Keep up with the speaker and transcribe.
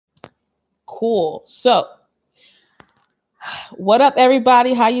Cool. So, what up,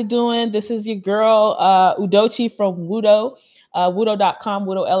 everybody? How you doing? This is your girl, Udochi from Wudo, Wudo.com,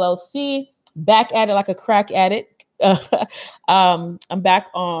 Wudo LLC. Back at it like a crack at it. I'm back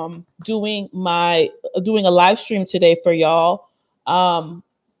doing a live stream today for y'all.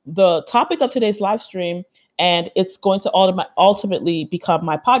 The topic of today's live stream, and it's going to ultimately become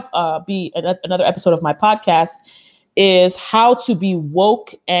my another episode of my podcast, is how to be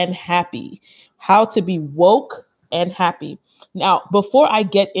woke and happy. How to be woke and happy. Now, before I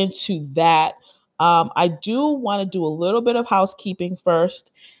get into that, I do want to do a little bit of housekeeping first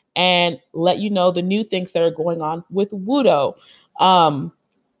and let you know the new things that are going on with Wudo.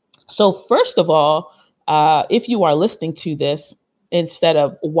 So first of all, if you are listening to this instead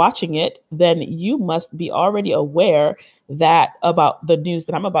of watching it, then you must be already aware about the news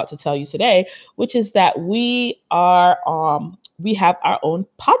that I'm about to tell you today, which is that we have our own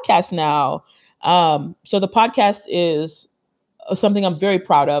podcast now. So the podcast is something I'm very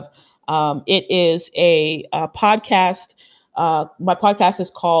proud of. It is a podcast. My podcast is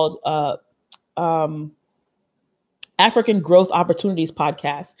called African Growth Opportunities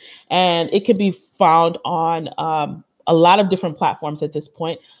Podcast, and it can be found on a lot of different platforms at this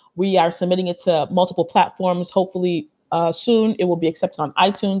point. We are submitting it to multiple platforms. Hopefully, soon it will be accepted on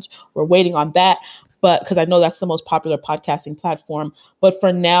iTunes. We're waiting on that, but because I know that's the most popular podcasting platform. But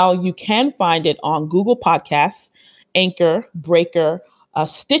for now, you can find it on Google Podcasts, Anchor, Breaker,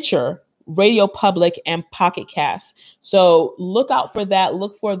 Stitcher, Radio Public, and Pocket Cast. So look out for that.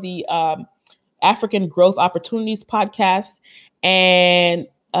 Look for the African Growth Opportunities Podcast, and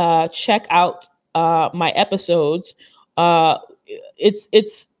check out my episodes.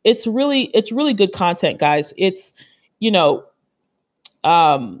 It's really good content, guys. It's,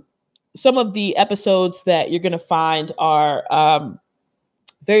 some of the episodes that you're going to find are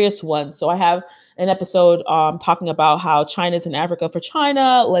various ones. So I have an episode talking about how China's in Africa for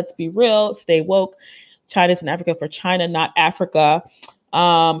China. Let's be real, stay woke. China's in Africa for China, not Africa.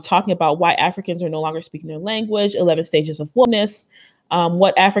 Talking about why Africans are no longer speaking their language, 11 stages of wokeness,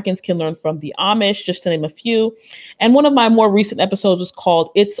 what Africans can learn from the Amish, just to name a few. And one of my more recent episodes was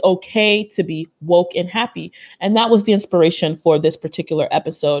called It's Okay to Be Woke and Happy. And that was the inspiration for this particular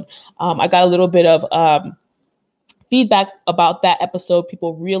episode. I got a little bit of feedback about that episode.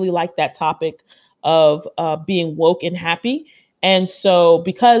 People really like that topic of being woke and happy. And so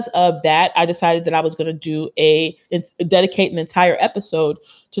because of that, I decided that I was going to dedicate an entire episode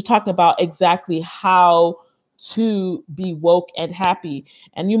to talk about exactly how to be woke and happy.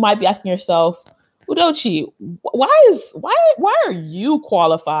 And you might be asking yourself, Udochi, why are you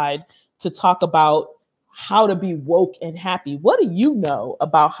qualified to talk about how to be woke and happy? What do you know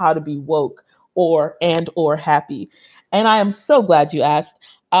about how to be woke or happy? And I am so glad you asked.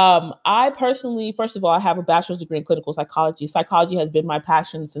 I personally, first of all, I have a bachelor's degree in clinical psychology. Psychology has been my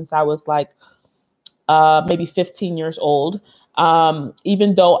passion since I was like maybe 15 years old.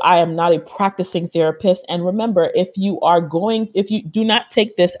 Even though I am not a practicing therapist. And remember, if you do not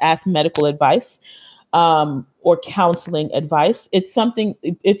take this as medical advice or counseling advice, it's something,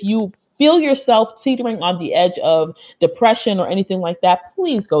 if you feel yourself teetering on the edge of depression or anything like that,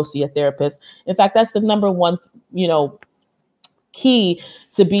 please go see a therapist. In fact, that's the number one, key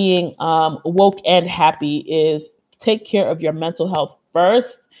to being woke and happy is take care of your mental health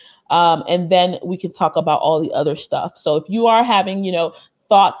first. And then we can talk about all the other stuff. So if you are having,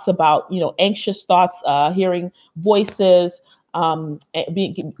 thoughts about, anxious thoughts, hearing voices,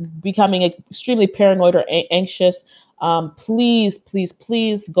 becoming extremely paranoid or anxious, please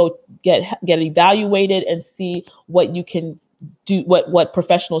go get evaluated and see what you can do, what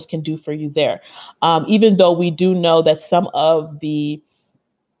professionals can do for you there. Even though we do know that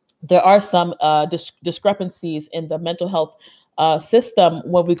there are some discrepancies in the mental health system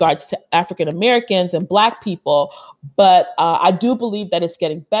with regards to African Americans and Black people, but I do believe that it's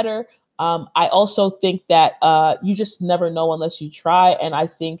getting better. I also think that you just never know unless you try, and I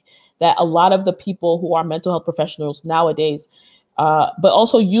think that a lot of the people who are mental health professionals nowadays, but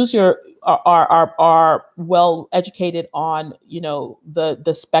also are well educated on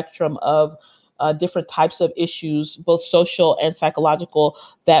the spectrum of different types of issues, both social and psychological,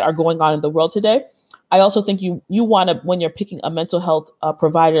 that are going on in the world today. I also think you want to, when you're picking a mental health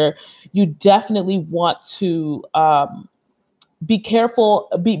provider, you definitely want to be careful,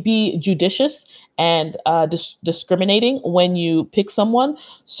 be judicious and discriminating when you pick someone.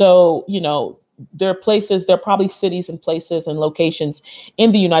 So, there are probably cities and places and locations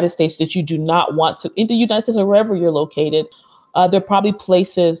in the United States that you do not want to, in the United States or wherever you're located. There are probably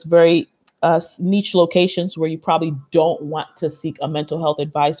places very niche locations where you probably don't want to seek a mental health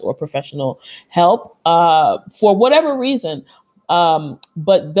advice or professional help for whatever reason.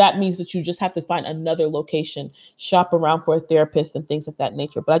 But that means that you just have to find another location, shop around for a therapist and things of that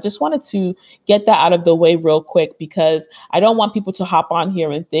nature. But I just wanted to get that out of the way real quick, because I don't want people to hop on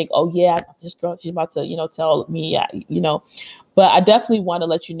here and think, oh yeah, this girl, she's about to, tell me, but I definitely want to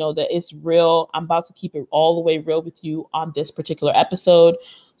let you know that it's real. I'm about to keep it all the way real with you on this particular episode.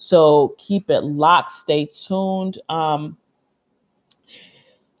 So keep it locked, stay tuned.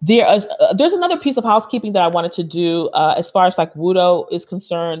 There's another piece of housekeeping that I wanted to do as far as like Wudo is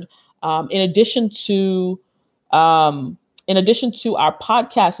concerned. In addition to our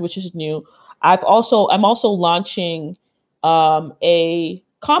podcast, which is new, I'm also launching a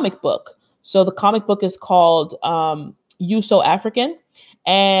comic book. So the comic book is called You So African,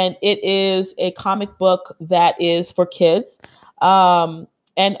 and it is a comic book that is for kids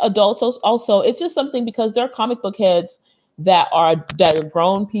and adults also. It's just something because they're comic book heads that are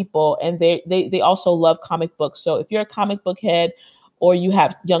grown people, and they also love comic books. So if you're a comic book head or you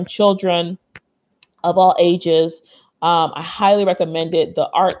have young children of all ages, I highly recommend it.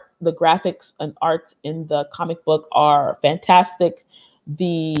 The graphics and art in the comic book are fantastic.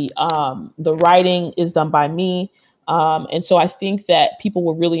 The writing is done by me. And so I think that people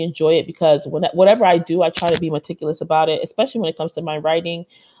will really enjoy it, because whatever I do, I try to be meticulous about it, especially when it comes to my writing.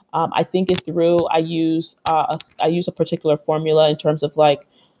 I think it through. I use a particular formula in terms of like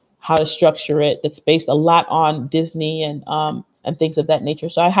how to structure it. That's based a lot on Disney and things of that nature.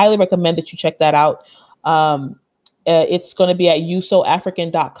 So I highly recommend that you check that out. It's going to be at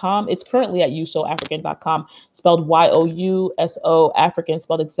yousoafrican.com. It's currently at yousoafrican.com, spelled YOUSO African,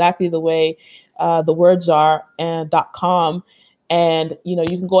 spelled exactly the way the words are, and .com. And you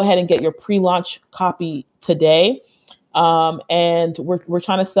can go ahead and get your pre-launch copy today. And we're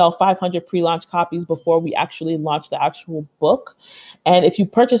trying to sell 500 pre-launch copies before we actually launch the actual book. And if you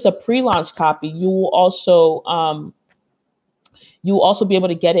purchase a pre-launch copy, you will also be able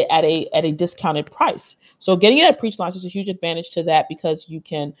to get it at a discounted price. So getting it at pre-launch is a huge advantage to that, because you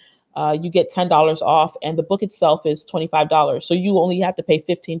can you get $10 off, and the book itself is $25. So you only have to pay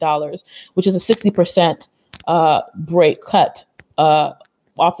 $15, which is a 60% break cut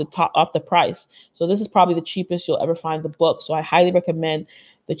off the price. So this is probably the cheapest you'll ever find the book. So I highly recommend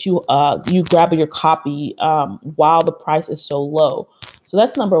that you grab your copy while the price is so low. So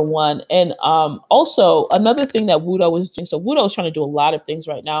that's number one. And also another thing that Wudo is doing. So Wudo is trying to do a lot of things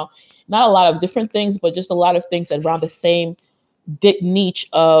right now. Not a lot of different things, but just a lot of things around the same niche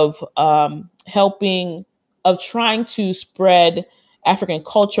of trying to spread African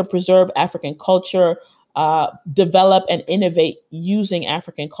culture, preserve African culture, develop and innovate using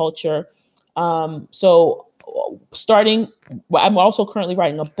African culture. I'm also currently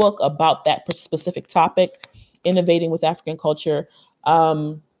writing a book about that specific topic, innovating with African culture.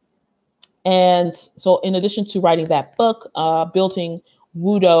 And so in addition to writing that book, building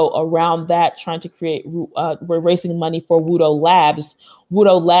Wudo around that, trying to create, we're raising money for Wudo Labs.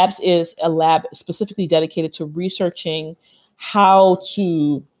 Wudo Labs is a lab specifically dedicated to researching how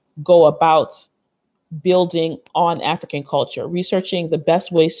to go about building on African culture, researching the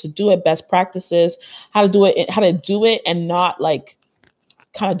best ways to do it, best practices, how to do it and not like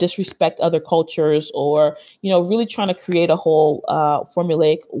kind of disrespect other cultures, or, really trying to create a whole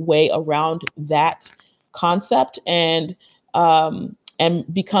formulaic way around that concept, and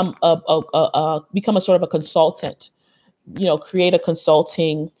become a sort of a consultant, create a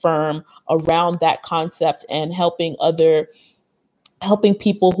consulting firm around that concept, and helping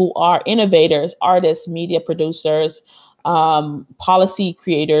people who are innovators, artists, media producers, policy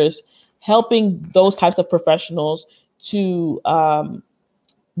creators, helping those types of professionals to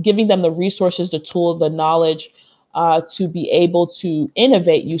giving them the resources, the tools, the knowledge to be able to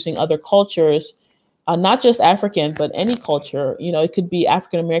innovate using other cultures, not just African, but any culture. It could be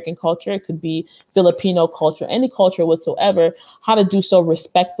African-American culture, it could be Filipino culture, any culture whatsoever, how to do so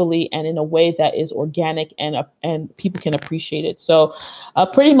respectfully and in a way that is organic and people can appreciate it. So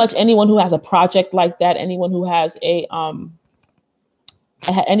pretty much anyone who has a project like that, anyone who has a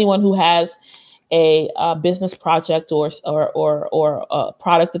business project or a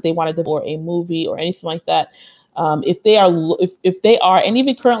product that they want to do, or a movie or anything like that, if they are, and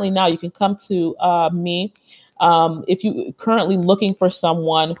even currently now, you can come to me if you currently looking for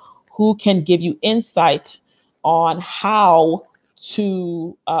someone who can give you insight on how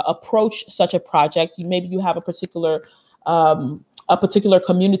to approach such a project. Maybe you have a particular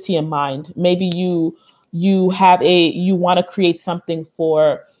community in mind. Maybe you want to create something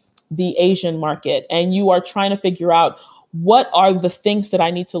for the Asian market, and you are trying to figure out what are the things that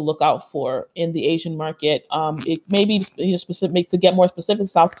I need to look out for in the Asian market? It may be, specific, to get more specific,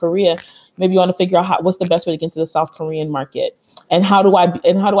 South Korea. Maybe you want to figure out what's the best way to get into the South Korean market, and how do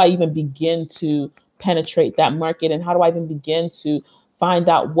I even begin to penetrate that market, and how do I even begin to find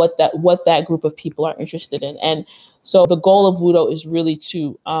out what that group of people are interested in. And so the goal of Wudo is really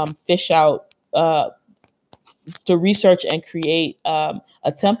to fish out, to research and create a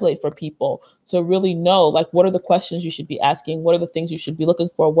template for people to really know, like, what are the questions you should be asking? What are the things you should be looking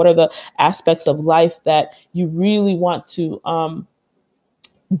for? What are the aspects of life that you really want to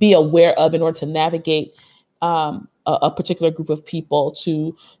be aware of in order to navigate a particular group of people,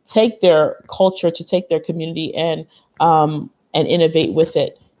 to take their culture, to take their community, and innovate with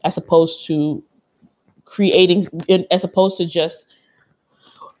it, as opposed to just,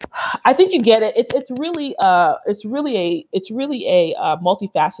 I think you get it. It's really a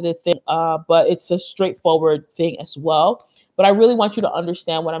multifaceted thing, but it's a straightforward thing as well. But I really want you to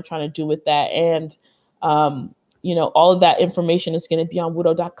understand what I'm trying to do with that, and all of that information is going to be on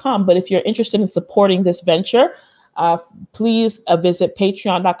wudo.com. But if you're interested in supporting this venture, please visit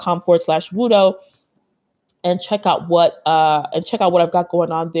patreon.com/Wudo and check out what I've got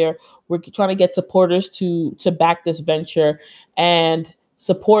going on there. We're trying to get supporters to back this venture, and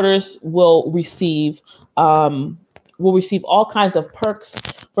supporters will receive all kinds of perks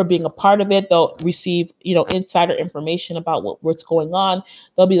for being a part of it. They'll receive, insider information about what's going on.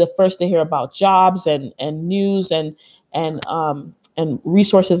 They'll be the first to hear about jobs and news and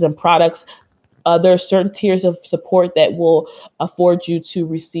resources and products. There are certain tiers of support that will afford you to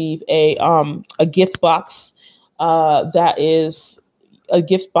receive a gift box that is a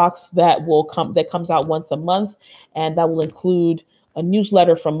gift box that comes out once a month, and that will include a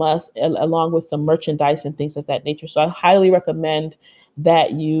newsletter from us along with some merchandise and things of that nature. So I highly recommend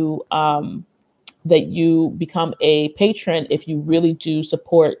that you become a patron if you really do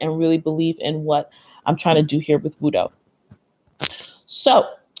support and really believe in what I'm trying to do here with Wudo. So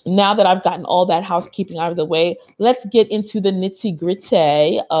now that I've gotten all that housekeeping out of the way, let's get into the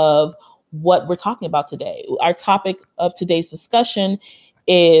nitty-gritty of what we're talking about today. Our topic of today's discussion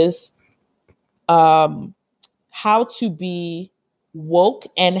is how to be woke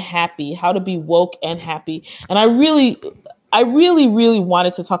and happy. How to be woke and happy. And I really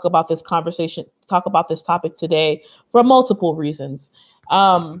wanted to talk about this topic today for multiple reasons.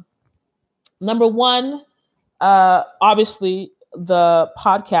 Number one, obviously, the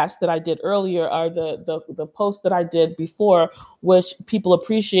podcast that I did earlier, or the post that I did before, which people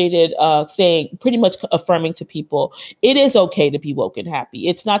appreciated, saying, pretty much affirming to people, it is okay to be woke and happy.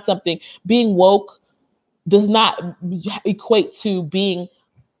 It's not something, being woke does not equate to being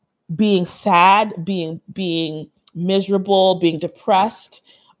sad, being miserable, being depressed,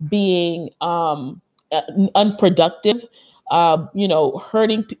 being unproductive,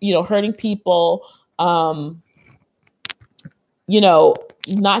 hurting people,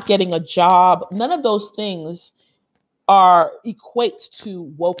 not getting a job. None of those things equate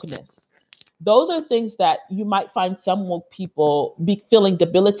to wokeness. Those are things that you might find some woke people be feeling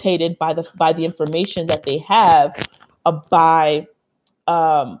debilitated by the information that they have about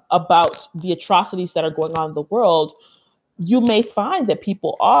the atrocities that are going on in the world. You may find that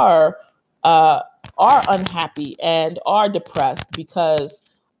people are unhappy and are depressed because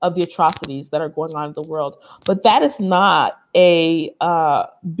of the atrocities that are going on in the world. But that is not being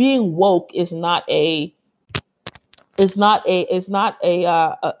woke is not a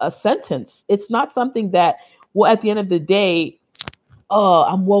sentence. It's not something that, well, at the end of the day, oh,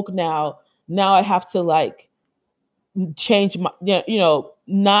 I'm woke now. Now I have to change my,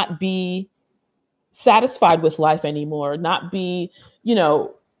 not be satisfied with life anymore, not be,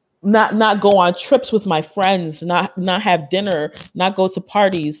 not go on trips with my friends, not have dinner, not go to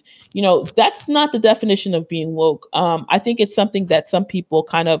parties. That's not the definition of being woke. I think it's something that some people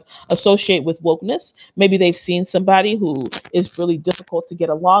kind of associate with wokeness. Maybe they've seen somebody who is really difficult to get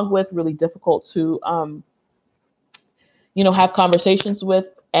along with, really difficult to, have conversations with,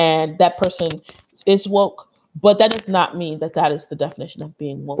 and that person is woke. But that does not mean that is the definition of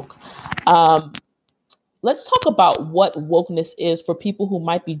being woke. Let's talk about what wokeness is for people who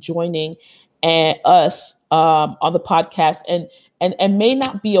might be joining us on the podcast and may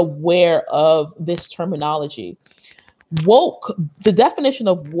not be aware of this terminology. Woke, the definition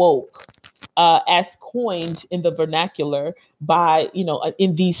of woke, as coined in the vernacular by,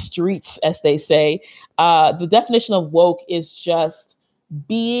 in these streets, as they say, the definition of woke is just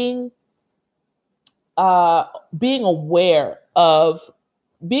being aware,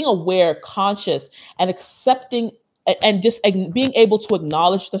 conscious, and accepting, and just being able to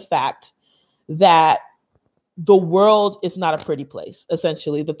acknowledge the fact that the world is not a pretty place,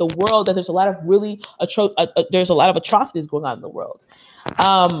 essentially, that the world, that there's a lot of really there's a lot of atrocities going on in the world.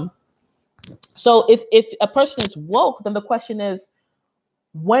 So if a person is woke, then the question is,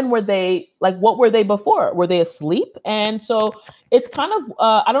 when were they, like, what were they before? Were they asleep? And so it's kind of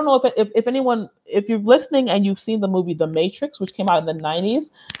I don't know if anyone, if you're listening and you've seen the movie The Matrix, which came out in the 90s,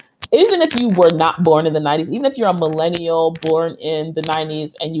 even if you were not born in the 90s, even if you're a millennial born in the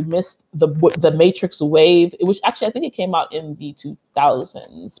 90s and you missed the Matrix wave, which actually I think it came out in the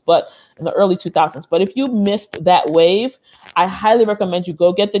 2000s, but in the early 2000s. But if you missed that wave, I highly recommend you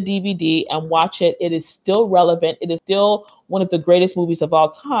go get the DVD and watch it. It is still relevant. It is still one of the greatest movies of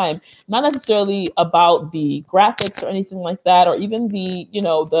all time. Not necessarily about the graphics or anything like that, or even the, you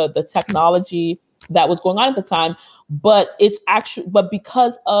know, the technology that was going on at the time, but it's actually, but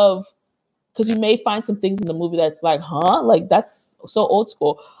because you may find some things in the movie that's like, huh, like that's so old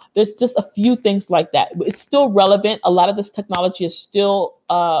school. There's just a few things like that. It's still relevant. A lot of this technology is still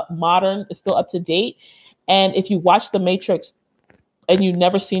modern. It's still up to date. And if you watch The Matrix and you've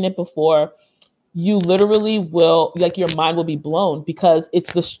never seen it before, you literally will, like, your mind will be blown, because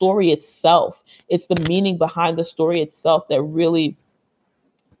it's the story itself. It's the meaning behind the story itself that really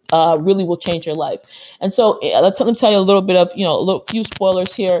will change your life. And so let me tell you a little bit of, you know, a few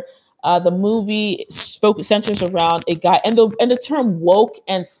spoilers here. The movie centers around a guy, and the term woke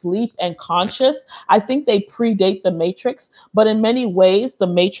and sleep and conscious, I think they predate The Matrix, but in many ways, The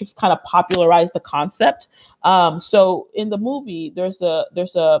Matrix kind of popularized the concept. So in the movie, there is a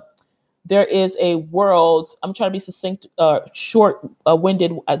world. I'm trying to be succinct,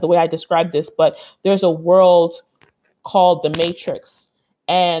 short-winded the way I describe this, but there's a world called The Matrix.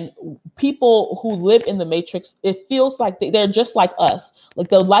 And people who live in the Matrix, it feels like they're just like us. Like,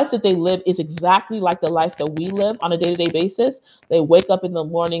 the life that they live is exactly like the life that we live on a day-to-day basis. They wake up in the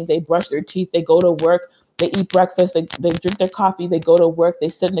morning, they brush their teeth, they go to work, they eat breakfast, they drink their coffee, they go to work, they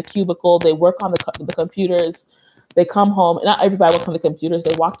sit in a cubicle, they work on the computers, they come home. And not everybody works on the computers.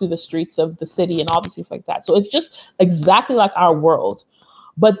 They walk through the streets of the city and all these things like that. So it's just exactly like our world.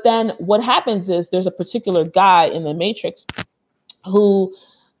 But then what happens is there's a particular guy in the Matrix who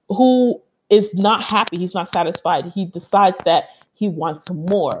is not happy. He's not satisfied. He decides that he wants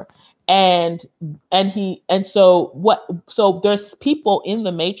more. So there's people in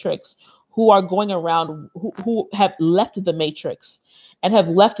the Matrix who are going around who have left the Matrix and have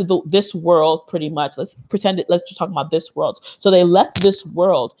left this world pretty much. Let's just talk about this world. So they left this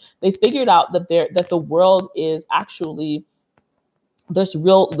world. They figured out that the world is actually, there's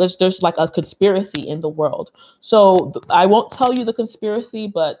like a conspiracy in the world. So I won't tell you the conspiracy,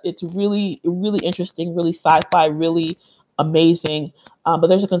 but it's really, really interesting, really sci-fi, really amazing. But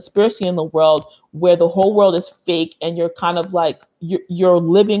there's a conspiracy in the world where the whole world is fake, and you're kind of like, you're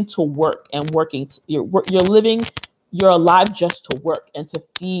living to work and working. You're alive just to work and to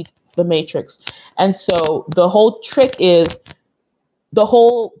feed the Matrix. And so the whole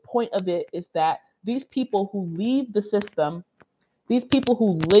point of it is that these people who leave the system, these people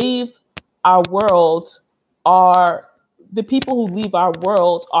who leave our world are the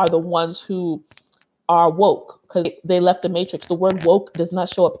ones who are woke, because they left the Matrix. The word woke does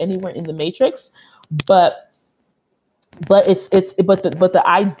not show up anywhere in the Matrix, but the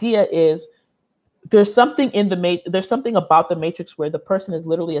idea is there's something about the Matrix where the person is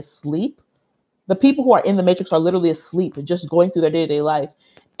literally asleep. The people who are in the Matrix are literally asleep, just going through their day-to-day life.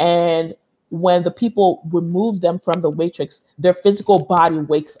 And when the people remove them from the Matrix, their physical body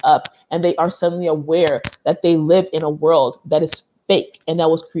wakes up and they are suddenly aware that they live in a world that is fake and that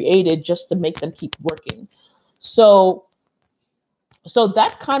was created just to make them keep working. So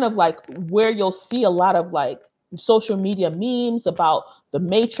that's kind of like where you'll see a lot of like social media memes about the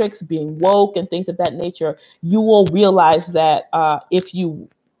Matrix being woke and things of that nature. You will realize that if you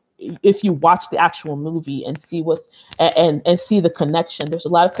watch the actual movie and see and see the connection, there's a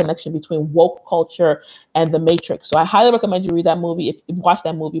lot of connection between woke culture and the Matrix. So I highly recommend you read that movie, if you watch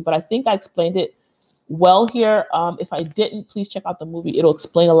that movie. But I think I explained it well here. If I didn't, please check out the movie. It'll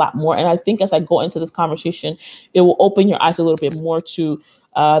explain a lot more. And I think as I go into this conversation, it will open your eyes a little bit more to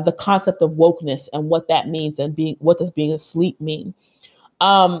the concept of wokeness and what that means, and what does being asleep mean.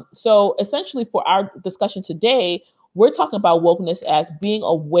 So essentially, for our discussion today, we're talking about wokeness as being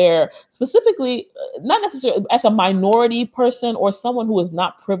aware, specifically, not necessarily as a minority person or someone who is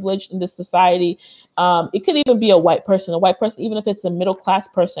not privileged in this society. It could even be a white person, even if it's a middle-class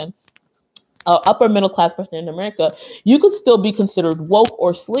person, upper middle-class person in America, you could still be considered woke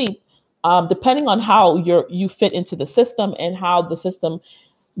or sleep, depending on how you fit into the system and how the system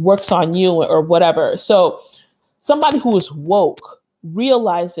works on you or whatever. So somebody who is woke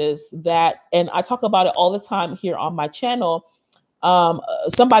realizes that, and I talk about it all the time here on my channel,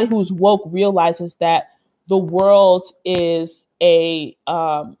 somebody who's woke realizes that the world is kind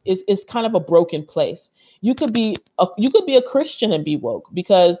of a broken place. You could be a Christian and be woke,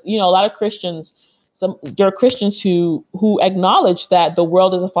 because a lot of Christians, there are Christians who acknowledge that the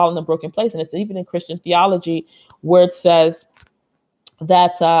world is a fallen and broken place, and it's even in Christian theology where it says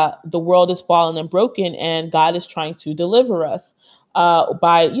that the world is fallen and broken, and God is trying to deliver us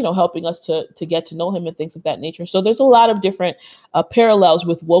by helping us to get to know Him and things of that nature. So there's a lot of different parallels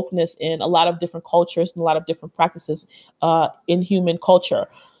with wokeness in a lot of different cultures and a lot of different practices in human culture.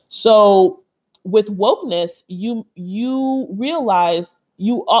 So with wokeness, you realize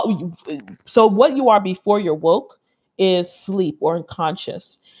so what you are before you're woke is sleep or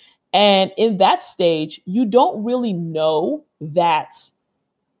unconscious. And in that stage, you don't really know that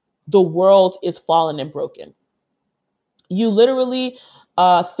the world is fallen and broken. You literally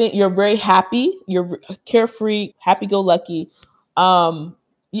think you're very happy, you're carefree, happy-go-lucky.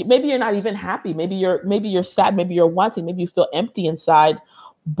 Maybe you're not even happy. Maybe you're sad. Maybe you're wanting. Maybe you feel empty inside,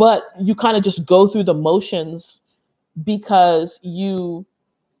 but you kind of just go through the motions because you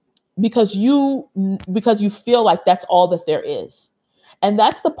feel like that's all that there is. And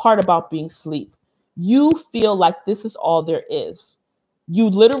that's the part about being asleep. You feel like this is all there is. You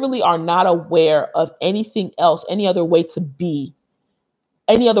literally are not aware of anything else, any other way to be,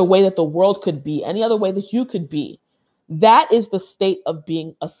 any other way that the world could be, any other way that you could be. That is the state of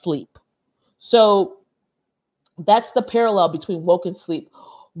being asleep. So that's the parallel between woke and sleep.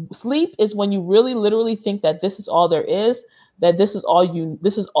 Sleep is when you really literally think that this is all there is, that this is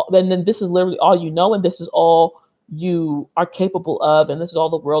literally all you know, and this is all you are capable of, and this is all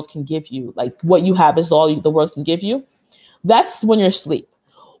the world can give you. Like, what you have is all the world can give you. That's when you're asleep.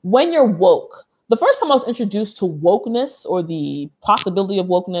 When you're woke, the first time I was introduced to wokeness, or the possibility of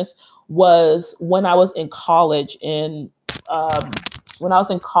wokeness, was when I was in college. When I was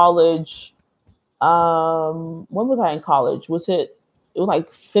in college, when was I in college? It was like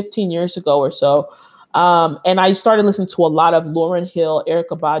 15 years ago or so. And I started listening to a lot of Lauryn Hill,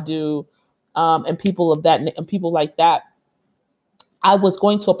 Erykah Badu, and people like that. I was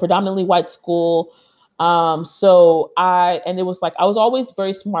going to a predominantly white school. And it was like, I was always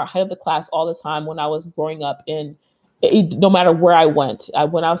very smart, head of the class all the time when I was growing up no matter where I went.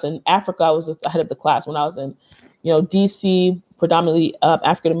 When I was in Africa, I was the head of the class. When I was in, DC, predominantly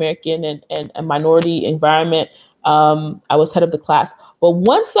African-American and minority environment, I was head of the class. But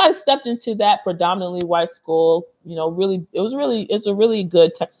once I stepped into that predominantly white school, it's a really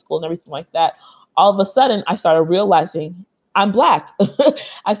good tech school and everything like that. All of a sudden, I started realizing I'm Black.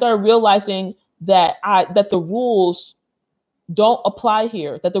 I started realizing that the rules don't apply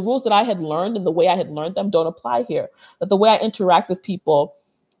here, that the rules that I had learned and the way I had learned them don't apply here, that the way I interact with people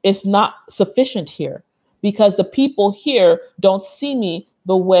is not sufficient here, because the people here don't see me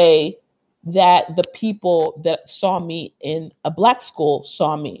the way that the people that saw me in a Black school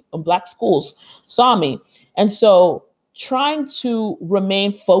saw me, in Black schools saw me. And so trying to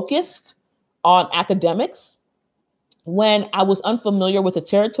remain focused on academics when I was unfamiliar with the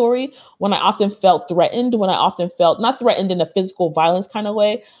territory, when I often felt threatened, when I often felt not threatened in a physical violence kind of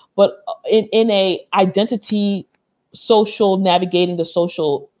way, but in a identity, social, navigating the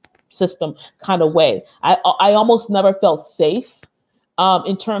social system kind of way. I almost never felt safe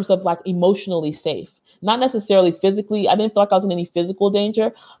in terms of like emotionally safe, not necessarily physically. I didn't feel like I was in any physical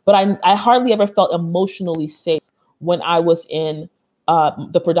danger, but I hardly ever felt emotionally safe when I was in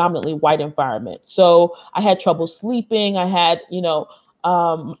the predominantly white environment. So I had trouble sleeping. I had, a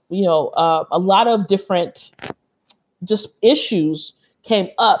lot of different just issues came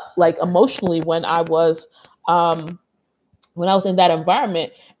up, like emotionally, when I was in that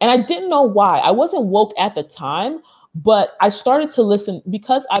environment. And I didn't know why. I wasn't woke at the time, but I started to listen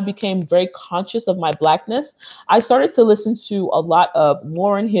because I became very conscious of my Blackness. I started to listen to a lot of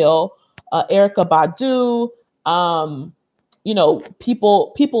Lauryn Hill, Erykah Badu,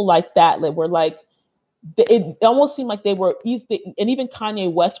 people like that were like, it almost seemed like they were easy. And even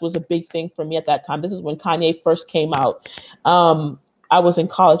Kanye West was a big thing for me at that time. This is when Kanye first came out. I was in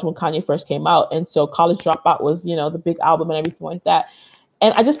college when Kanye first came out. And so College Dropout was, the big album and everything like that.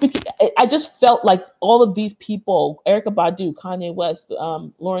 And I just felt like all of these people, Erykah Badu, Kanye West,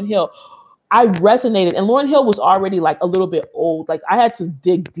 Lauryn Hill, I resonated. And Lauryn Hill was already like a little bit old. Like, I had to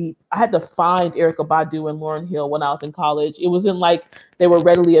dig deep. I had to find Erykah Badu and Lauryn Hill when I was in college. It wasn't like they were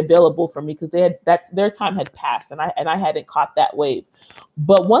readily available for me, because their time had passed, and I hadn't caught that wave.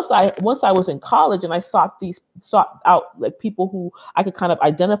 But once I was in college and I sought out like people who I could kind of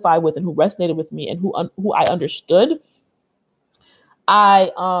identify with and who resonated with me and who I understood,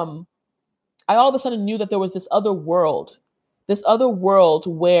 I I all of a sudden knew that there was this other world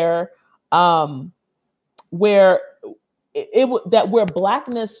um, where that where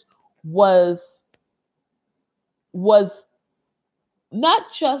blackness was was not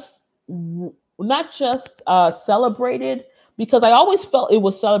just celebrated, because I always felt it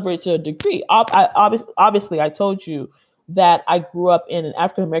was celebrated to a degree. Obviously, I told you that I grew up in an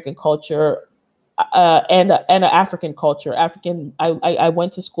African American culture, and an African culture. I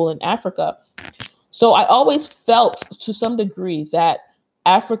went to school in Africa, so I always felt to some degree that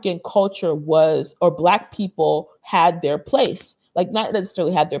African culture was, or Black people had their place. Like, not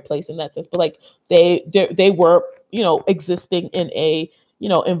necessarily had their place in that sense, but like they were, existing in a,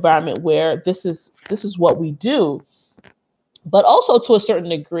 environment where this is what we do. But also to a certain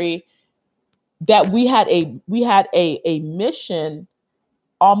degree, that we had a mission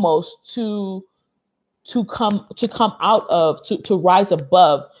almost to come out of, to rise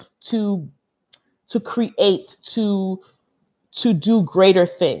above, to create, to do greater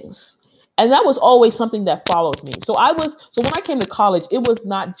things. And that was always something that followed me. So when I came to college, it was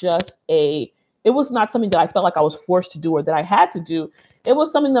not something that I felt like I was forced to do or that I had to do. It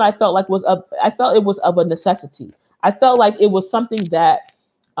was something that I felt it was of a necessity. I felt like it was something that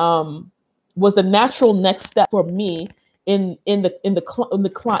was the natural next step for me in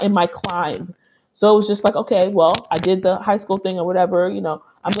my climb. So it was just like, okay, well, I did the high school thing or whatever,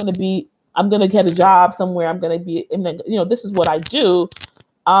 I'm gonna get a job somewhere. I'm gonna be, and then, this is what I do.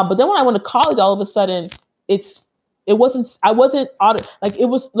 But then when I went to college, all of a sudden, it wasn't. I wasn't like, it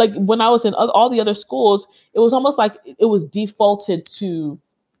was like when I was in all the other schools. It was almost like it was defaulted to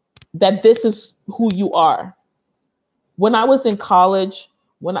that. This is who you are. When I was in college,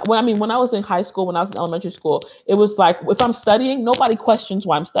 when I was in high school, when I was in elementary school, it was like, if I'm studying, nobody questions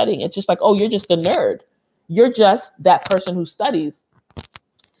why I'm studying. It's just like, oh, you're just a nerd. You're just that person who studies.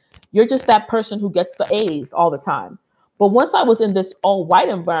 You're just that person who gets the A's all the time. But once I was in this all white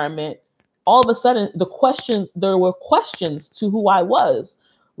environment, all of a sudden there were questions to who I was.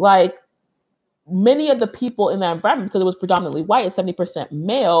 Like, many of the people in that environment, because it was predominantly white and 70%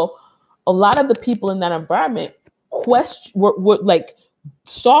 male, a lot of the people in that environment were like,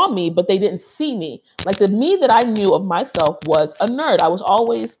 saw me, but they didn't see me. Like, the me that I knew of myself was a nerd. I was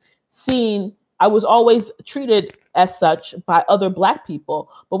always treated as such by other Black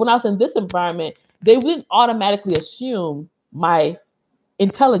people. But when I was in this environment, they wouldn't automatically assume my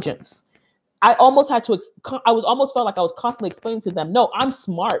intelligence. I almost felt like I was constantly explaining to them, no, I'm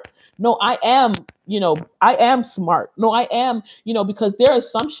smart. No, I am smart. No, I am, because their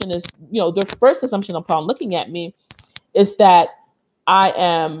assumption is, their first assumption upon looking at me is that I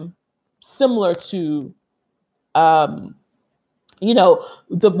am similar to,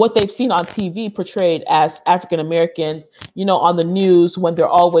 what they've seen on TV portrayed as African Americans, on the news, when they're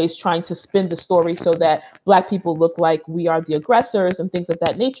always trying to spin the story so that Black people look like we are the aggressors and things of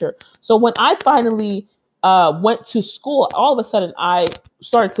that nature. So when I finally went to school, all of a sudden I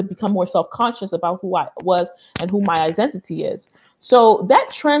started to become more self-conscious about who I was and who my identity is. So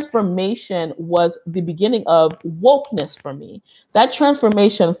that transformation was the beginning of wokeness for me. That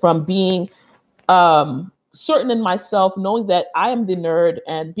transformation from being certain in myself, knowing that I am the nerd,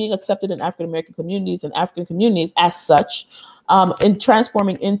 and being accepted in African American communities and African communities as such, and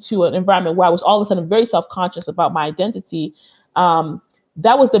transforming into an environment where I was all of a sudden very self-conscious about my identity.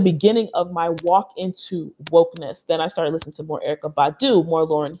 That was the beginning of my walk into wokeness. Then I started listening to more Erykah Badu, more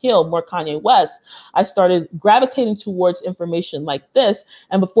Lauryn Hill, more Kanye West. I started gravitating towards information like this.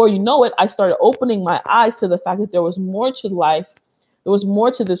 And before you know it, I started opening my eyes to the fact that there was more to life. There was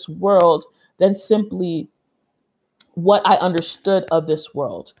more to this world than simply what I understood of this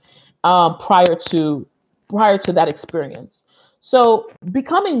world prior to that experience. So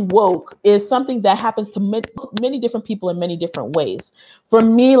becoming woke is something that happens to many different people in many different ways. For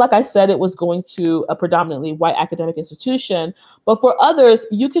me, like I said, it was going to a predominantly white academic institution. But for others,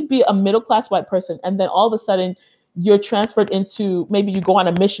 you could be a middle-class white person, and then all of a sudden you're transferred into, maybe you go on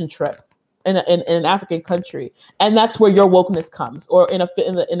a mission trip in an African country, and that's where your wokeness comes, or in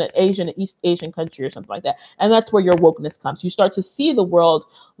an East Asian country or something like that, and that's where your wokeness comes. You start to see the world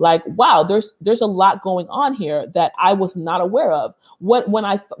like, wow, there's a lot going on here that I was not aware of.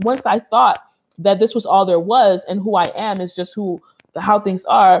 Once I thought that this was all there was, and who I am is just how things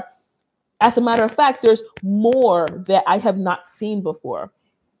are. As a matter of fact, there's more that I have not seen before.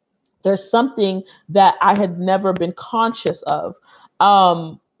 There's something that I had never been conscious of.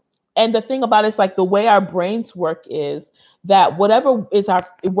 And the thing about it is, like, the way our brains work is that whatever is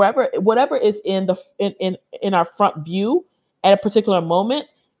in our front view at a particular moment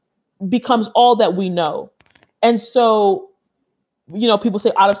becomes all that we know. And so people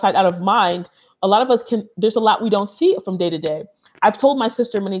say out of sight, out of mind. A lot of us there's a lot we don't see from day to day. I've told my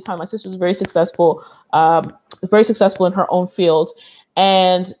sister many times, my sister is very successful in her own field.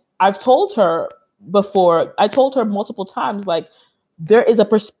 And I've told her before, I told her multiple times, like, there is a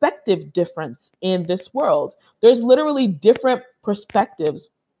perspective difference in this world. There's literally different perspectives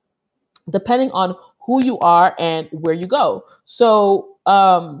depending on who you are and where you go. So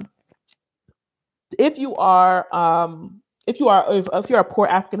if you're a poor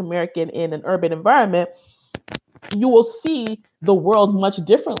African American in an urban environment, you will see the world much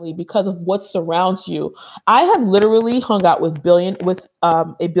differently because of what surrounds you. I have literally hung out with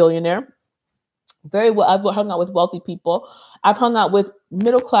a billionaire. I've hung out with wealthy people. I've hung out with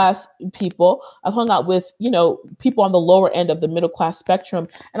middle class people. I've hung out with, people on the lower end of the middle class spectrum.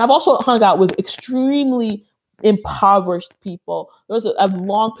 And I've also hung out with extremely impoverished people. There was a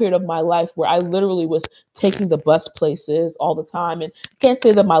long period of my life where I literally was taking the bus places all the time. And I can't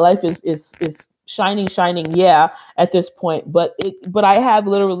say that my life is shining, yeah, at this point, but I have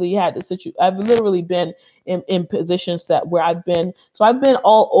literally had the situation. I've literally been in positions where I've been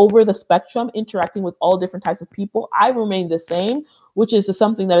all over the spectrum, interacting with all different types of people. I remain the same, which is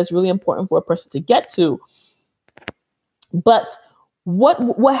something that is really important for a person to get to. But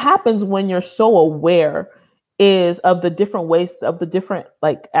what happens when you're so aware is of the different ways, of the different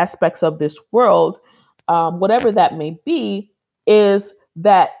aspects of this world, whatever that may be, is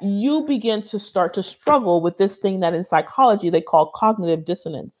that you begin to start to struggle with this thing that in psychology they call cognitive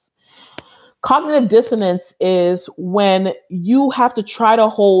dissonance. Cognitive dissonance is when you have to try to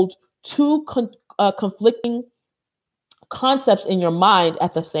hold two conflicting concepts in your mind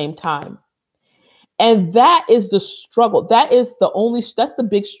at the same time. And that is the struggle. That's the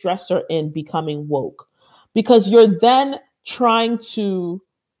big stressor in becoming woke, because you're then trying to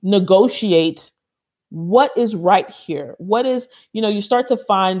negotiate what is right here. What is, you start to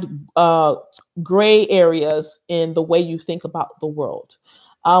find gray areas in the way you think about the world.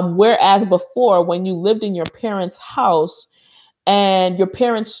 Whereas before, when you lived in your parents' house and your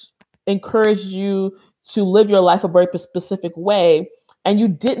parents encouraged you to live your life a very specific way, and you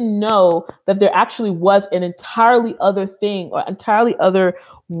didn't know that there actually was an entirely other thing, or entirely other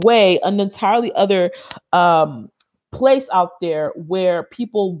way, an entirely other place out there where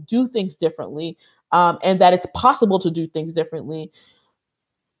people do things differently, and that it's possible to do things differently.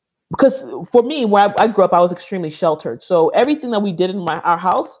 Because for me, where I grew up, I was extremely sheltered. So everything that we did in our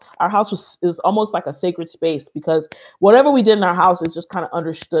house is almost like a sacred space, because whatever we did in our house is just kind of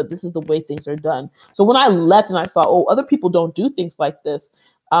understood. This is the way things are done. So when I left and I saw, other people don't do things like this.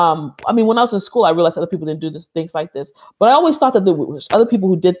 When I was in school, I realized other people didn't do things like this. But I always thought that there was other people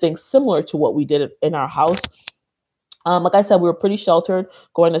who did things similar to what we did in our house. Like I said, we were pretty sheltered,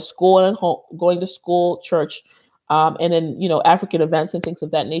 going to school, church, and then, African events and things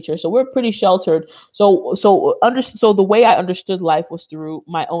of that nature. So we're pretty sheltered. So the way I understood life was through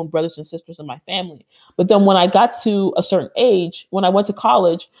my own brothers and sisters and my family. But then when I got to a certain age, when I went to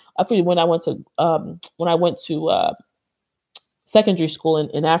college, when I went to secondary school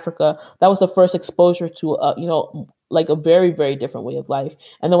in Africa, that was the first exposure to a very, very different way of life.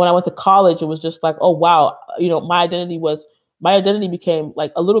 And then when I went to college, it was just like, oh wow, my identity became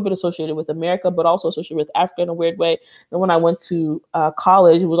like a little bit associated with America, but also associated with Africa in a weird way. And when I went to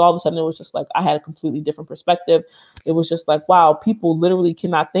college, it was all of a sudden, it was just like, I had a completely different perspective. It was just like, wow, people literally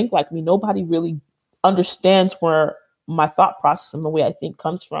cannot think like me. Nobody really understands where my thought process and the way I think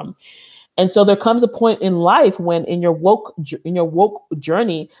comes from. And so there comes a point in life when in your woke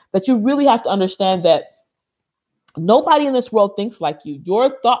journey that you really have to understand that nobody in this world thinks like you.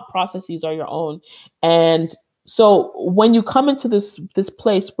 Your thought processes are your own. And so when you come into this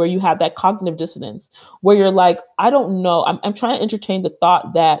place where you have that cognitive dissonance, where you're like, I don't know, I'm trying to entertain the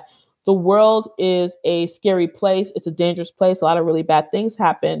thought that the world is a scary place. It's a dangerous place. A lot of really bad things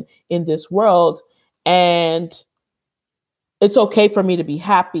happen in this world. And it's okay for me to be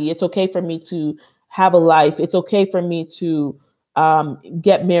happy. It's okay for me to have a life. It's okay for me to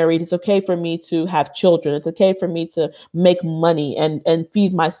get married. It's okay for me to have children. It's okay for me to make money and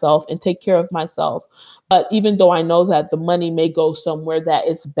feed myself and take care of myself. But even though I know that the money may go somewhere that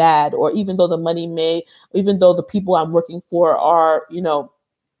is bad, or even though the people I'm working for are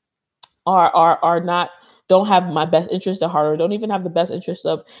not, don't have my best interest at heart, or don't even have the best interest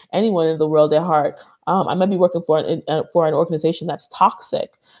of anyone in the world at heart. I might be working for an organization that's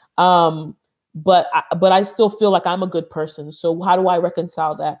toxic. But I still feel like I'm a good person. So how do I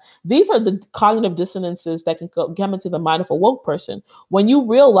reconcile that? These are the cognitive dissonances that can come into the mind of a woke person. When you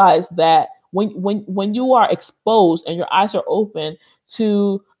realize that when you are exposed and your eyes are open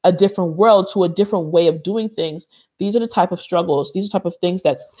to a different world, to a different way of doing things, These are the type of struggles, these are the type of things,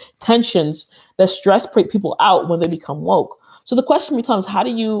 that tensions that stress people out when they become woke. So the question becomes, how do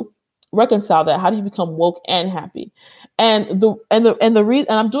you reconcile that? How do you become woke and happy? And the reason,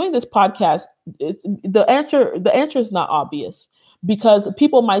 and I'm doing this podcast, the answer is not obvious, because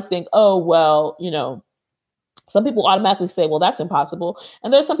people might think, oh well, some people automatically say, well, that's impossible.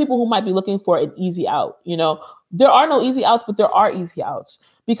 And there's some people who might be looking for an easy out. There are no easy outs, but there are easy outs,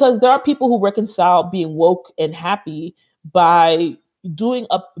 because there are people who reconcile being woke and happy by doing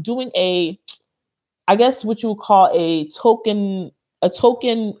a, I guess what you would call a token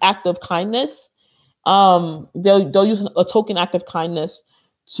act of kindness. They'll use a token act of kindness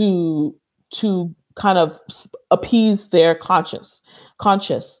to kind of appease their conscience.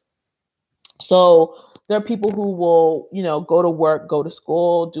 So there are people who will, go to work, go to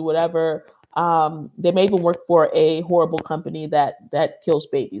school, do whatever. They may even work for a horrible company that kills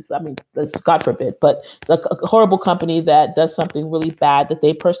babies. I mean, God forbid, but a horrible company that does something really bad that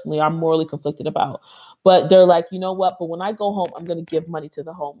they personally are morally conflicted about. But they're like, you know what? But when I go home, I'm going to give money to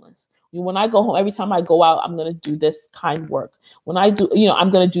the homeless. When I go home, every time I go out, I'm going to do this kind work. When I do,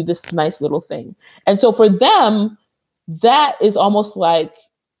 I'm going to do this nice little thing. And so for them, that is almost like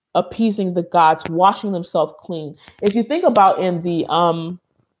appeasing the gods, washing themselves clean. If you think about in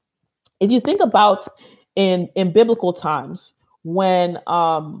biblical times, when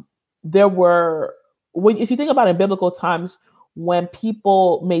if you think about in biblical times when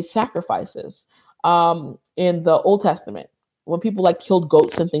people made sacrifices, in the Old Testament, when people like killed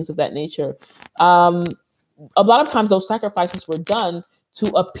goats and things of that nature, a lot of times those sacrifices were done to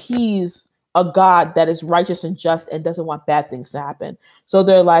appease a God that is righteous and just and doesn't want bad things to happen. So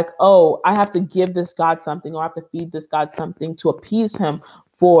they're like, oh, I have to give this God something, or I have to feed this God something to appease him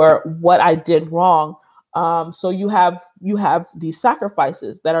for what I did wrong. So you have these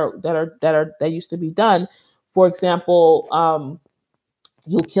sacrifices that used to be done. For example,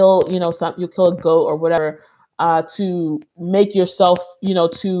 you'll kill a goat or whatever, to make yourself,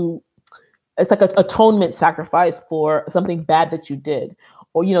 it's like an atonement sacrifice for something bad that you did.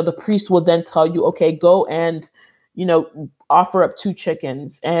 Or, the priest will then tell you, okay, go and, offer up 2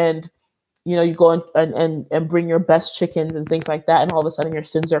 chickens, and, you go and bring your best chickens and things like that. And all of a sudden your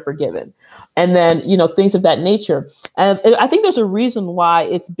sins are forgiven. And then, things of that nature. And I think there's a reason why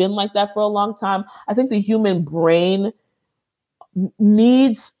it's been like that for a long time. I think the human brain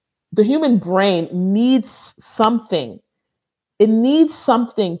needs something. It needs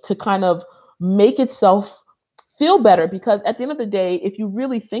something to kind of make itself feel better, because at the end of the day, if you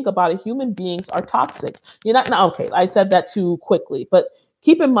really think about it, human beings are toxic. Okay, I said that too quickly, but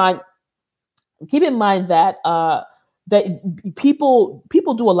keep in mind that that people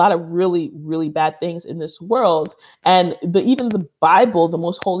do a lot of really, really bad things in this world. And even the Bible, the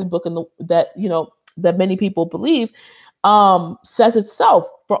most holy book that many people believe, says itself,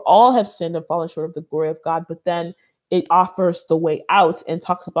 for all have sinned and fallen short of the glory of God. But then it offers the way out and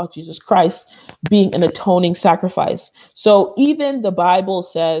talks about Jesus Christ being an atoning sacrifice. So even the Bible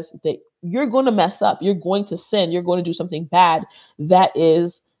says that you're going to mess up, you're going to sin, you're going to do something bad that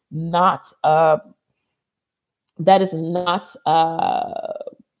is not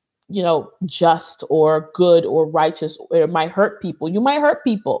just or good or righteous, or it might hurt people. You might hurt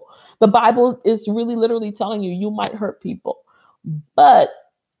people. The Bible is really literally telling you might hurt people. But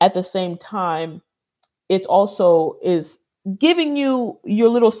at the same time, it also is giving you your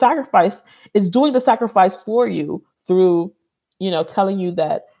little sacrifice. It's doing the sacrifice for you through, telling you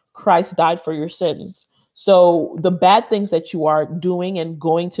that Christ died for your sins. So the bad things that you are doing and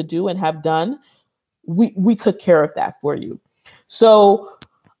going to do and have done, we took care of that for you. So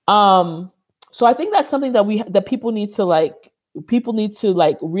I think that's something that people need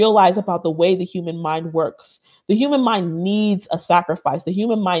to realize about the way the human mind works. The human mind needs a sacrifice. The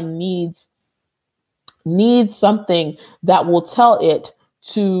human mind needs something that will tell it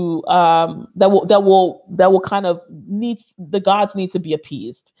to that will kind of the gods need to be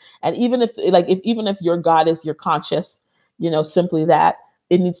appeased. And even if your God is your conscious, simply that,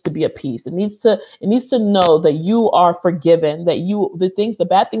 it needs to be appeased. It needs to know that you are forgiven, that the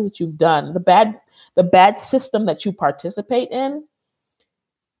bad things that you've done, the bad system that you participate in,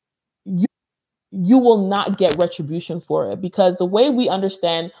 you will not get retribution for it. Because the way we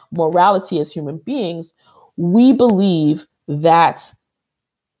understand morality as human beings, we believe that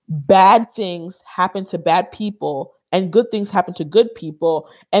bad things happen to bad people and good things happen to good people.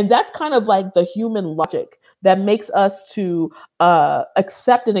 And that's kind of like the human logic. that makes us to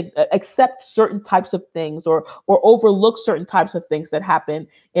accept certain types of things, or overlook certain types of things that happen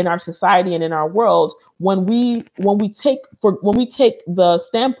in our society and in our world, when we take the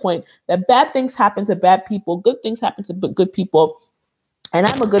standpoint that bad things happen to bad people, good things happen to good people, and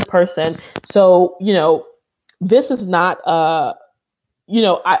I'm a good person, so this is not I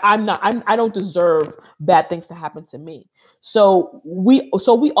don't deserve bad things to happen to me. So we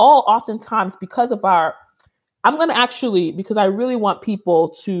all oftentimes, because of our, I'm going to actually, because I really want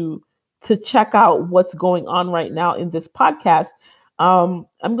people to check out what's going on right now in this podcast. I'm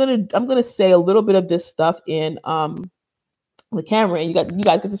going to say a little bit of this stuff in the camera, and you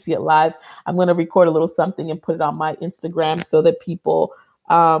guys get to see it live. I'm going to record a little something and put it on my Instagram so that people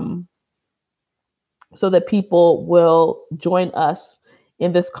will join us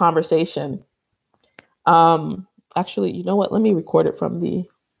in this conversation. Actually, you know what? Let me record it from the.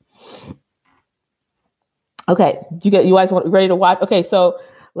 Okay, you guys ready to watch? Okay, so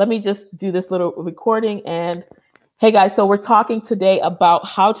let me just do this little recording. And hey guys, so we're talking today about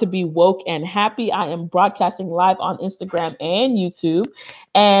how to be woke and happy. I am broadcasting live on Instagram and YouTube,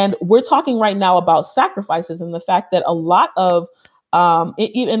 and we're talking right now about sacrifices and the fact that a lot of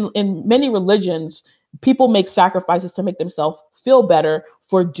even in many religions, people make sacrifices to make themselves feel better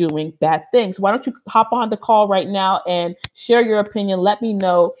for doing bad things. Why don't you hop on the call right now and share your opinion? Let me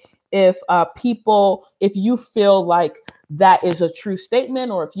know if you feel like that is a true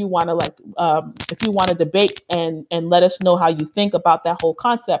statement, or if you want to debate and let us know how you think about that whole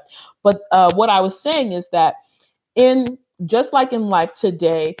concept. But what I was saying is that just like in life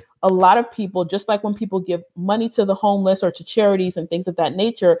today, a lot of people, just like when people give money to the homeless or to charities and things of that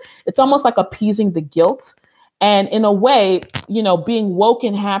nature, it's almost like appeasing the guilt. And in a way, being woke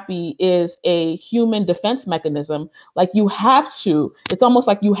and happy is a human defense mechanism. Like it's almost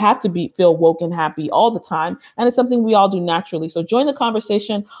like you have to feel woke and happy all the time. And it's something we all do naturally. So join the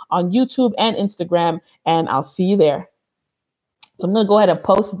conversation on YouTube and Instagram, and I'll see you there. So I'm going to go ahead and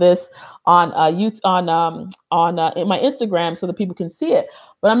post this on in my Instagram so that people can see it.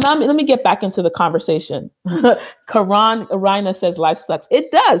 But let me get back into the conversation. Karan Arina says life sucks. It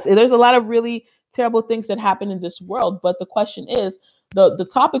does. There's a lot of really terrible things that happen in this world. But the question is, the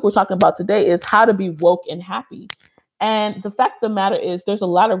topic we're talking about today is how to be woke and happy. And the fact of the matter is, there's a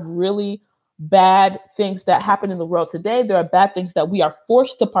lot of really bad things that happen in the world today. There are bad things that we are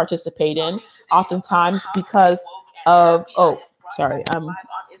forced to participate in, oftentimes because of, sorry,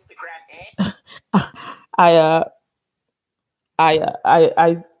 I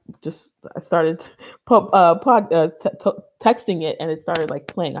just started texting it, and it started like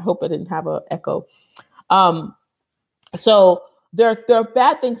playing. I hope I didn't have an echo. So there are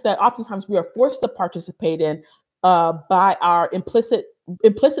bad things that oftentimes we are forced to participate in by our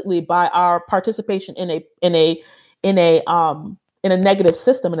implicitly by our participation in a negative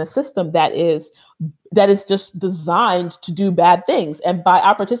system, in a system that is just designed to do bad things. And by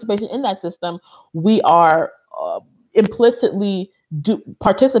our participation in that system, we are implicitly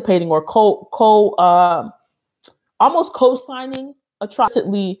participating or almost co-signing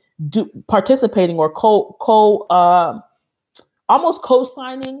almost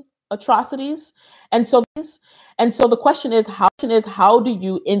co-signing atrocities. And so the question is, how do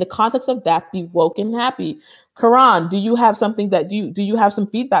you, in the context of that, be woke and happy? Karan, do you have something do you have some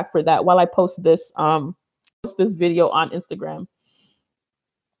feedback for that while I post this video on Instagram?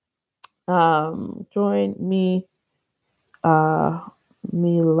 Join me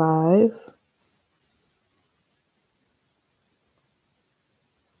live.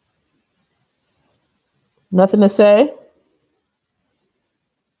 Nothing to say?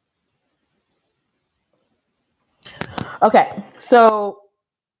 Okay, so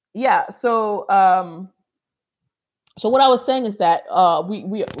yeah, so what I was saying is that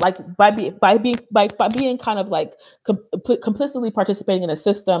we like by being kind of like complicitly participating in a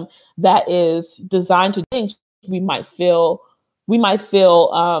system that is designed to things, we might feel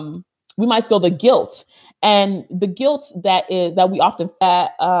the guilt, and the guilt that we often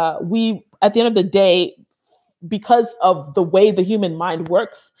we at the end of the day, because of the way the human mind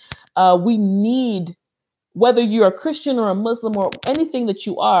works, we need, whether you're a Christian or a Muslim or anything that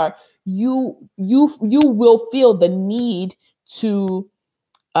you are, you will feel the need to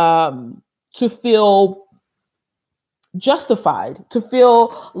feel justified, to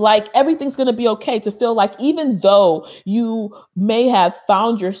feel like everything's going to be okay, to feel like even though you may have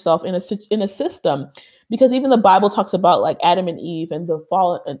found yourself in a system, because even the Bible talks about like Adam and Eve and the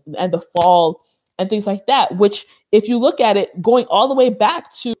fall and things like that, which if you look at it going all the way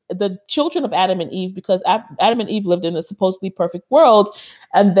back to the children of Adam and Eve, because Adam and Eve lived in a supposedly perfect world,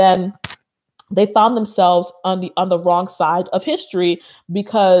 and then they found themselves on the wrong side of history,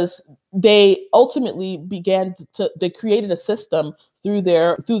 because they ultimately they created a system through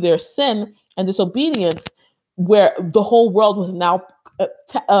their sin and disobedience, where the whole world was now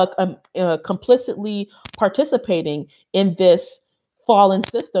complicitly participating in this fallen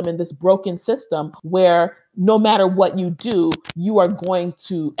system, in this broken system, where no matter what you do, you are going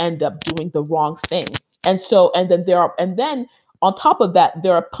to end up doing the wrong thing. And then on top of that,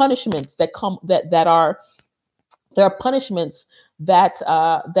 there are punishments that come that are there are punishments that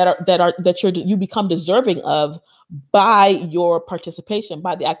you become deserving of by your participation,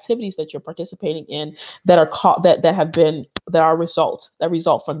 by the activities that you're participating in, that are caught that result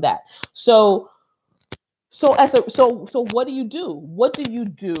from that. So what do you do? What do you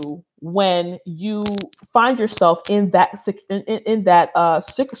do when you find yourself in that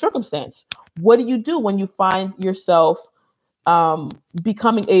circumstance? What do you do when you find yourself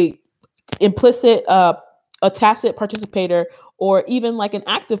becoming a tacit participator, or even like an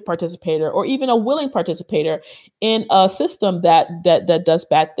active participator, or even a willing participator in a system that does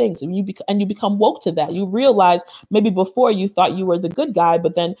bad things? And you become woke to that. You realize maybe before you thought you were the good guy,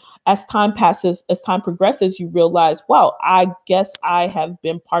 but then as time progresses, you realize, wow, I guess I have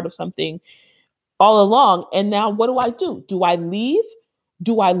been part of something all along. And now what do I do? Do I leave?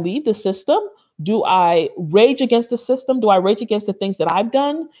 Do I leave the system? Do I rage against the system? Do I rage against the things that I've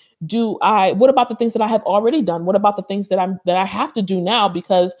done? What about the things that I have already done? What about the things that I have to do now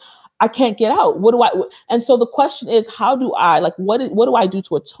because I can't get out? And so the question is, how do I, what do I do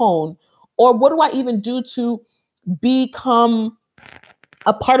to atone? Or what do I even do to become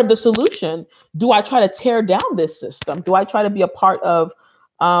a part of the solution? Do I try to tear down this system? Do I try to be a part of,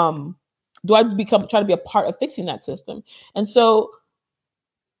 try to be a part of fixing that system? And so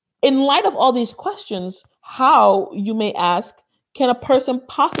in light of all these questions, how, you may ask, can a person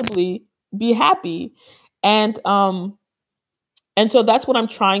possibly be happy? And so that's what I'm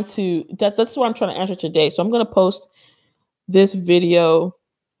trying to answer today. So I'm going to post this video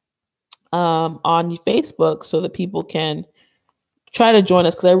on Facebook so that people can try to join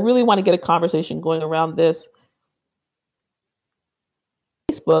us, because I really want to get a conversation going around this.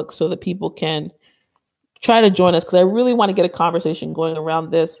 Facebook so that people can try to join us, because I really want to get a conversation going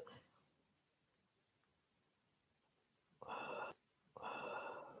around this.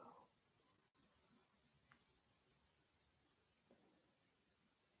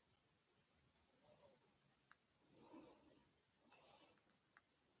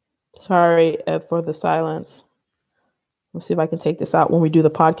 Sorry for the silence. Let's see if I can take this out when we do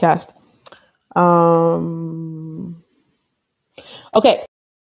the podcast. Okay.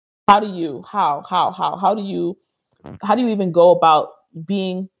 How do you even go about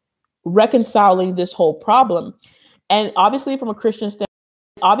reconciling this whole problem? And obviously from a Christian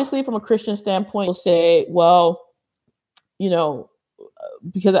standpoint, we'll say, well,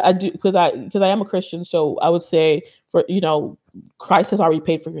 because I am a Christian, so I would say, Christ has already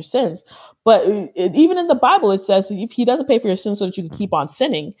paid for your sins. But even in the Bible, it says if he doesn't pay for your sins so that you can keep on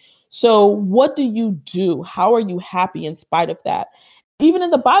sinning. So what do you do? How are you happy in spite of that? Even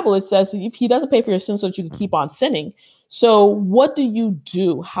in the Bible, it says if he doesn't pay for your sins so that you can keep on sinning. So what do you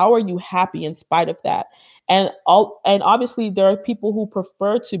do? How are you happy in spite of that? And obviously there are people who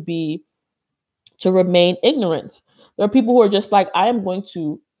prefer to remain ignorant. There are people who are just like, I am going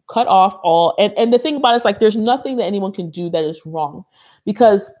to cut off all. And the thing about it is, there's nothing that anyone can do that is wrong.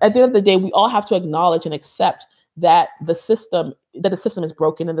 Because at the end of the day, we all have to acknowledge and accept that the system is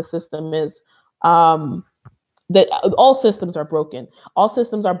broken, and the system is that all systems are broken. All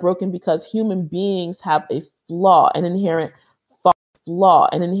systems are broken because human beings have an inherent flaw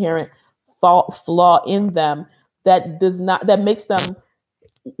in them that makes them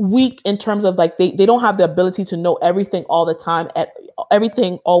weak, in terms of they don't have the ability to know everything all the time,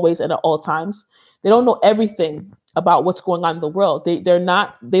 everything always and at all times. They don't know everything about what's going on in the world. They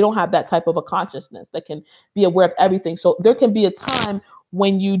don't have that type of a consciousness that can be aware of everything. So there can be a time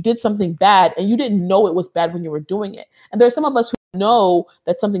when you did something bad and you didn't know it was bad when you were doing it. And there are some of us who know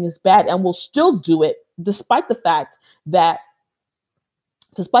that something is bad and will still do it despite the fact that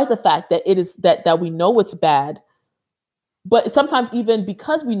it is that we know it's bad. But sometimes even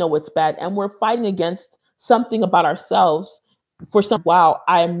because we know it's bad and we're fighting against something about ourselves wow,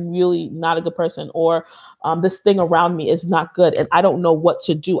 I am really not a good person, or this thing around me is not good and I don't know what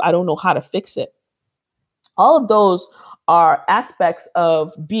to do. I don't know how to fix it. All of those are aspects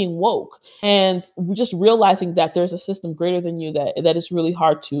of being woke, and just realizing that there's a system greater than you that is really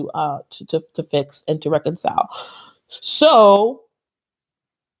hard to fix and to reconcile. So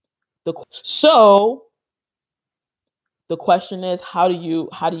the question is, how do you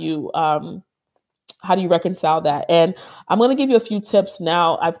how do you reconcile that? And I'm going to give you a few tips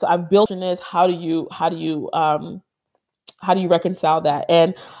now. I've built this. How do you reconcile that?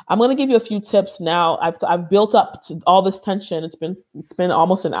 And I'm going to give you a few tips now. I've built up to all this tension. It's been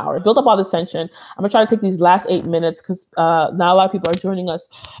almost an hour. Built up all this tension. I'm gonna try to take these last 8 minutes because not a lot of people are joining us.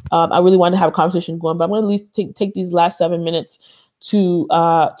 I really want to have a conversation going, but I'm going to at least take these last 7 minutes to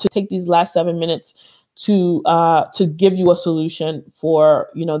give you a solution for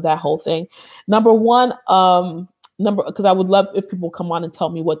that whole thing. Number one, because I would love if people come on and tell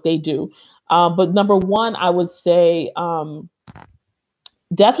me what they do. But number one, I would say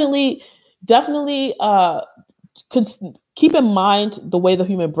definitely keep in mind the way the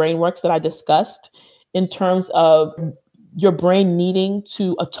human brain works that I discussed in terms of your brain needing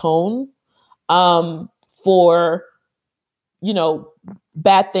to atone for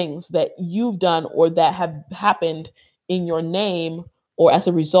bad things that you've done or that have happened in your name or as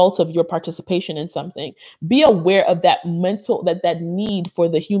a result of your participation in something. Be aware of that need for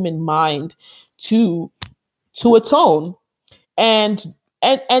the human mind to atone, and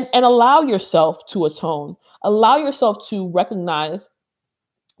allow yourself to atone. Allow yourself to recognize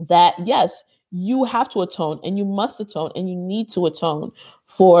that yes, you have to atone and you must atone and you need to atone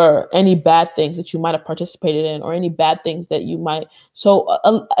for any bad things that you might have participated in or any bad things that you might. So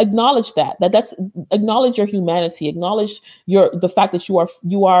acknowledge that's acknowledge your humanity, acknowledge the fact that you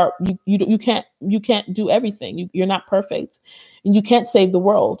can't do everything. You're not perfect and you can't save the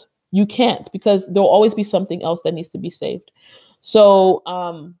world. You can't, because there'll always be something else that needs to be saved. So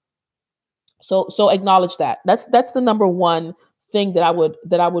so acknowledge that. That's the number one thing that I would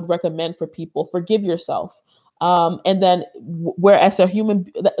recommend for people. Forgive yourself. And then whereas a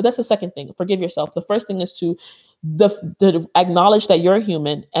human, that's the second thing, forgive yourself. The first thing is to acknowledge that you're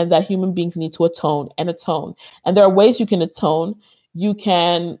human and that human beings need to atone. And there are ways you can atone. You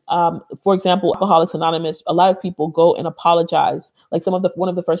can, for example, Alcoholics Anonymous, a lot of people go and apologize. Like one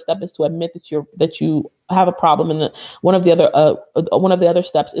of the first steps is to admit that you have a problem. And one of the other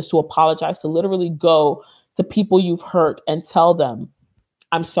steps is to apologize, to literally go to people you've hurt and tell them,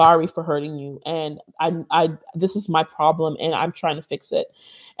 I'm sorry for hurting you, and this is my problem, and I'm trying to fix it.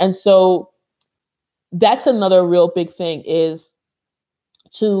 And so that's another real big thing, is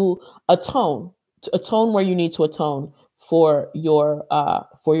to atone where you need to atone for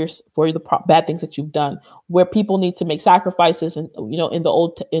the bad things that you've done, where people need to make sacrifices, and in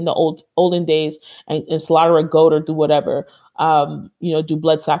the olden days, and slaughter a goat or do whatever. Do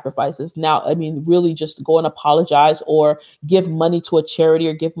blood sacrifices. Now, I mean, really just go and apologize, or give money to a charity,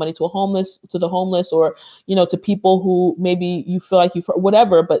 or give money to the homeless, or, to people who maybe you feel like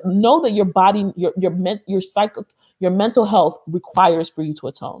whatever, but know that your body, your mental health requires for you to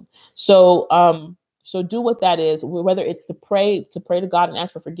atone. So do what that is, whether it's to pray to God and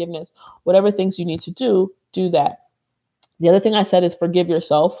ask for forgiveness, whatever things you need to do that. The other thing I said is forgive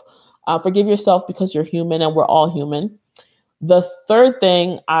yourself. Forgive yourself because you're human and we're all human. The third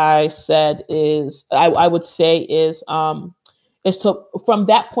thing I said is, I would say is to, from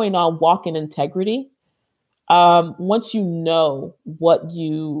that point on, walk in integrity. Once you know what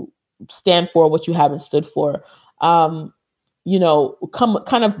you stand for, what you haven't stood for,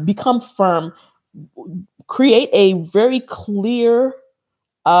 become firm, create a very clear,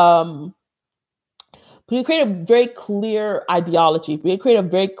 ideology, create a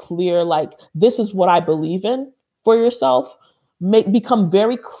very clear, like, this is what I believe in for yourself. Become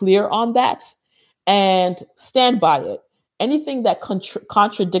very clear on that and stand by it. Anything that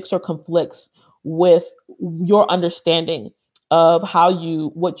contradicts or conflicts with your understanding of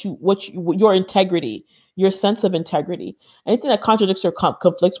your integrity, your sense of integrity, anything that contradicts or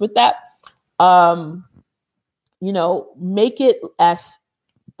conflicts with that, make it as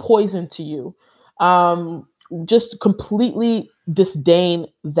poison to you. Just completely disdain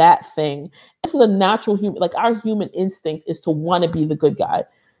that thing. This is a natural human, like, our human instinct is to want to be the good guy.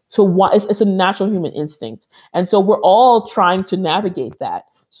 It's a natural human instinct. And so we're all trying to navigate that.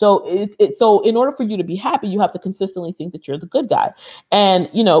 So so in order for you to be happy, you have to consistently think that you're the good guy. And,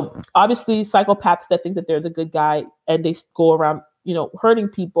 obviously psychopaths that think that they're the good guy and they go around, hurting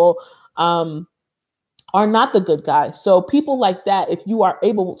people, are not the good guy. So people like that, if you are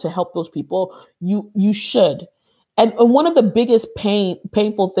able to help those people, you should. And one of the biggest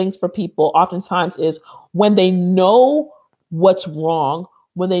painful things for people oftentimes is when they know what's wrong,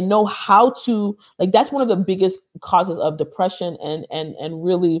 when they know how to, like, that's one of the biggest causes of depression and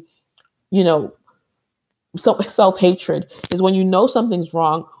really, self-hatred, is when you know something's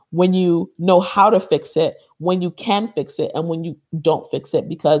wrong, when you know how to fix it, when you can fix it, and when you don't fix it,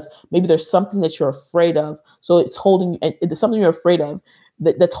 because maybe there's something that you're afraid of. So it's holding you, and it's something you're afraid of.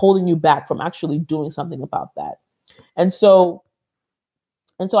 that's holding you back from actually doing something about that. And so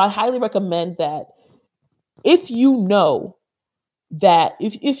I highly recommend that if you know that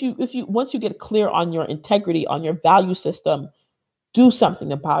if you once you get clear on your integrity, on your value system, do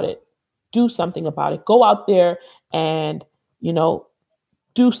something about it. Do something about it. Go out there and, you know,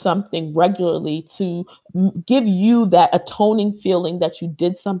 do something regularly to give you that atoning feeling that you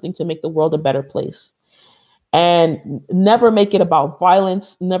did something to make the world a better place. And never make it about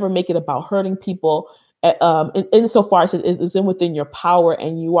violence, never make it about hurting people. Insofar as it is within your power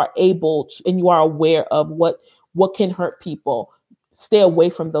and you are able to, and you are aware of what can hurt people, stay away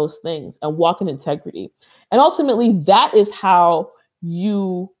from those things and walk in integrity. And ultimately, that is how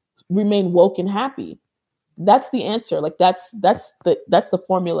you remain woke and happy. That's the answer. Like that's the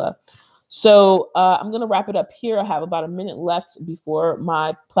formula. So I'm going to wrap it up here. I have about a minute left before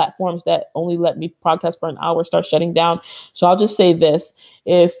my platforms that only let me broadcast for an hour start shutting down. So I'll just say this: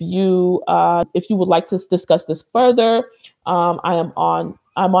 if you would like to discuss this further, I'm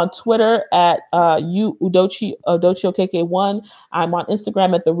on Twitter at Udochi KK1. I'm on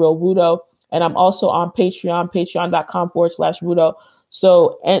Instagram at The Real Wudo, and I'm also on Patreon, patreon.com/Wudo.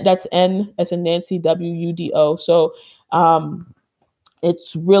 So and that's N as in Nancy, WUDO. So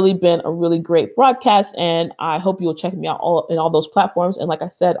it's really been a really great broadcast, and I hope you'll check me out in all those platforms. And like I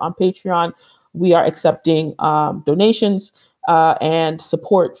said, on Patreon, we are accepting donations and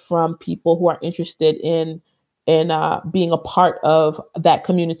support from people who are interested in being a part of that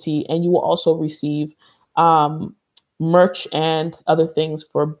community. And you will also receive merch and other things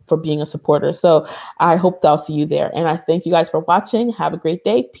for being a supporter. So I hope that I'll see you there. And I thank you guys for watching. Have a great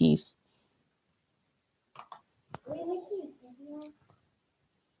day. Peace.